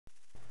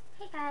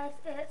guys,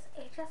 it's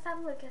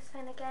HSM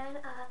Lucasfin again.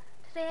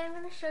 Today I'm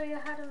going to show you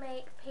how to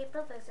make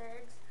paper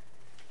lizards.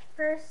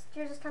 First,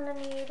 you're just going to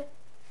need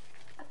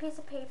a piece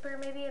of paper,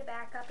 maybe a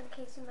backup in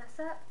case you mess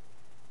up,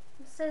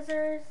 some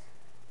scissors,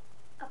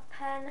 a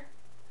pen,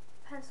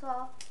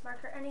 pencil,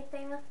 marker,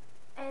 anything,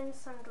 and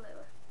some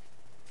glue.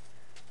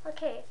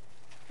 Okay,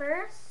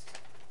 first,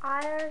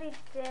 I already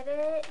did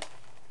it,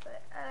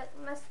 but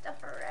I messed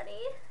up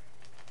already.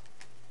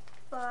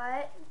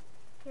 But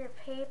your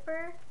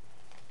paper,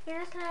 you're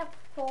just going to have a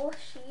full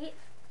sheet,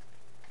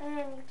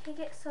 and you take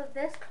it so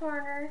this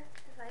corner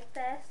is like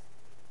this,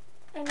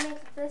 and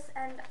make this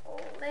end a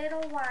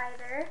little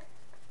wider,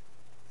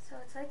 so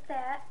it's like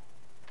that.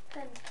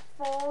 Then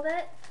fold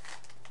it,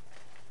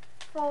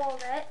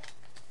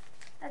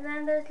 and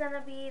then there's going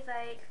to be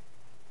like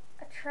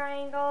a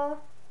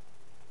triangle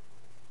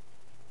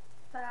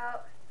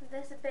about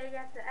this big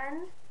at the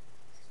end.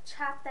 So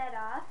chop that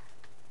off.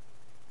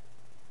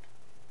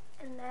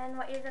 And then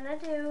what you're going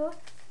to do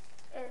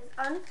is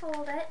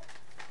unfold it.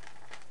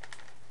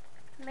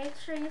 Make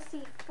sure you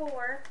see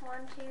 4.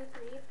 1, 2,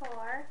 3,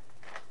 4.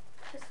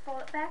 Just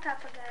fold it back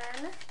up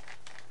again.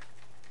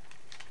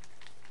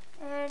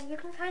 And you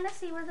can kind of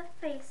see where the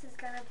face is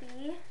going to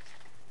be.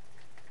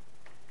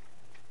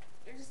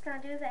 You're just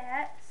going to do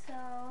that.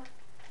 So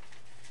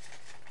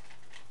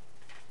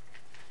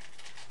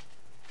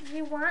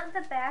you want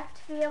the back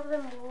to be able to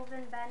move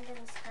and bend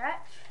and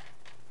stretch.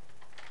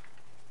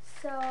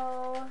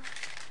 So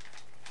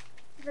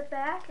the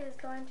back is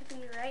going to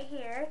be right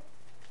here.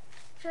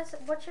 Just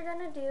what you're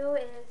going to do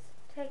is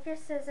take your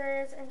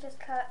scissors and just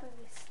cut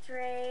maybe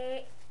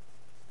straight,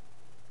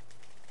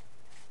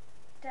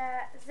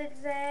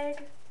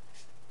 zigzag,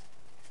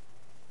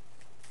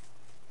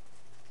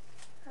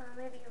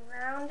 maybe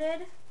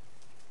rounded,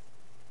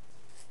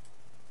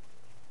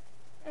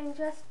 and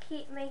just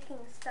keep making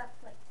stuff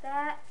like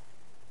that.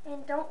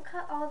 And don't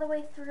cut all the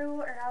way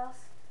through, or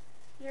else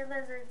your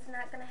lizard's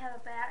not going to have a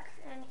back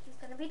and he's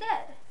going to be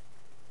dead.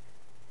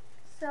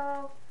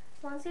 So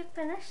once you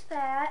finish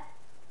that,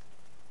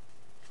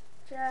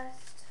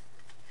 just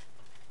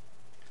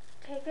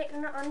take it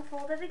and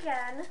unfold it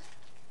again.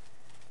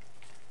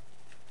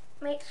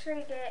 Make sure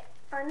you get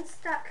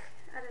unstuck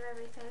out of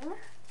everything.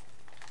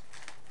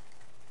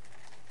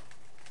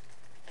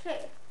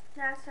 Okay,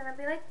 now it's going to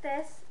be like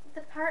this.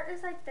 The part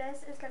is like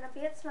this is going to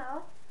be its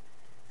mouth.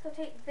 So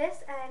take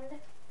this end,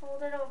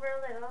 fold it over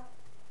a little,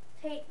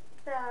 take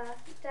the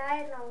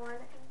diagonal one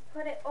and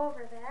put it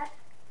over that,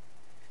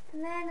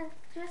 and then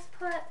just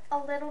put a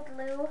little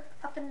glue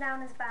up and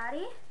down his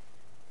body.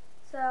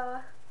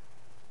 So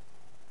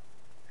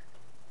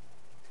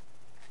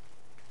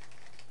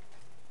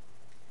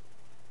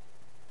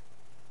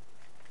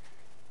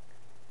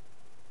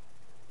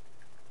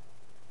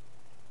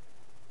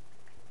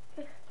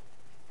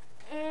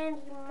and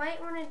you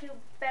might want to do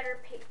better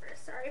paper.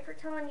 Sorry for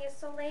telling you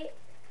so late.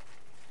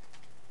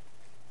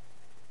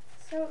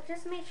 So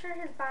just make sure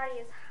his body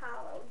is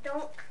hollow.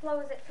 Don't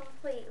close it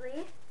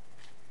completely.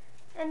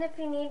 And if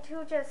you need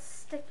to,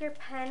 just stick your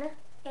pen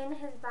in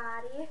his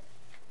body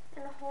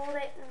and hold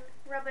it and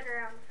rub it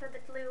around for the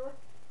glue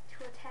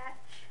to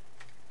attach.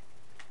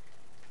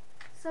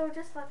 So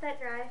just let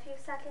that dry a few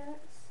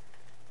seconds.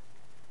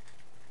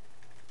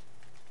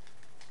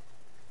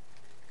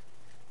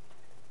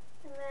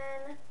 And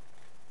then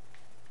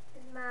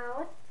his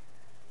mouth.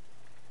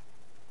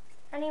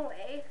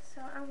 Anyway,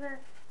 so I'm going to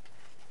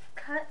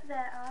cut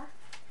that off.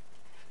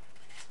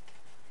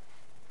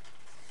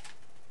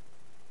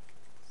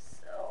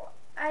 So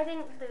I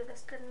didn't glue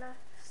this good enough,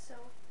 so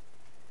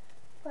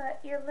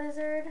but your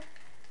lizard,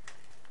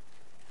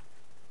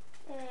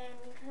 and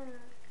you can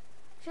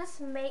just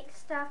make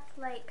stuff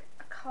like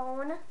a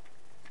cone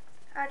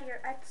out of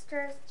your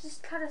extras.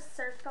 Just cut a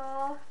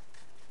circle.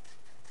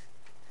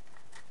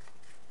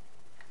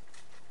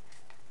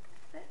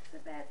 That's a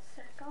bad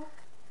circle.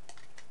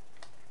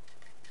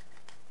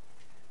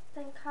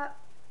 Then cut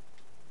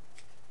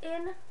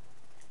in,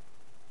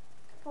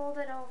 fold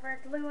it over,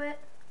 glue it.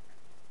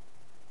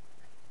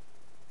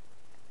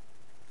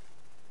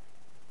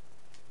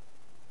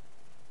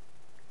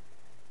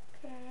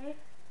 Okay.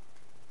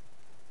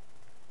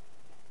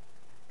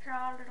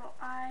 Draw a little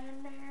eye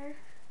in there.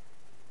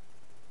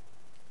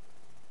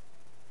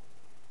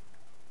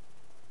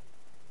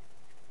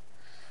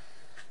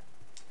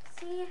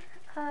 See?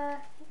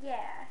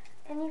 Yeah.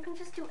 And you can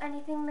just do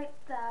anything like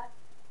the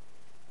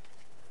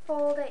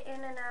fold it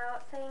in and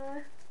out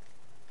thing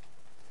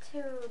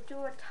to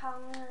do a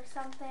tongue or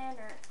something,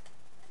 or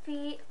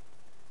feet.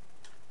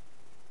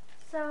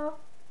 So,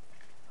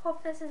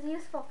 hope this is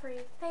useful for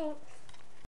you. Thanks.